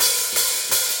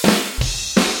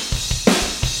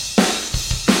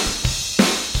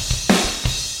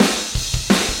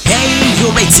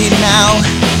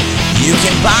You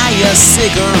can buy a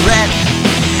cigarette,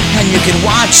 and you can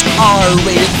watch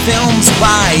R-rated films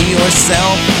by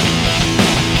yourself.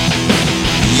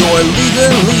 You're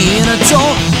legally an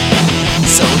adult,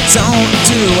 so don't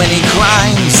do any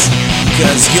crimes,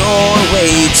 'cause you're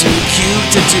way too cute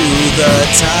to do the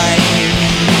time.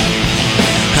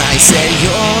 I said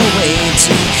you're way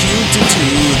too cute to do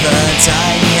the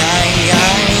time.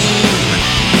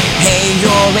 Hey,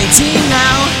 you're 18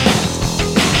 now.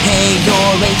 Hey,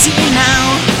 you're 18 now.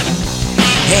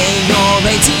 Hey, you're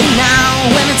 18 now.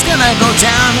 When it's gonna go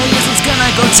down, oh yes, it's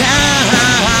gonna go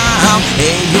down.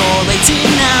 Hey,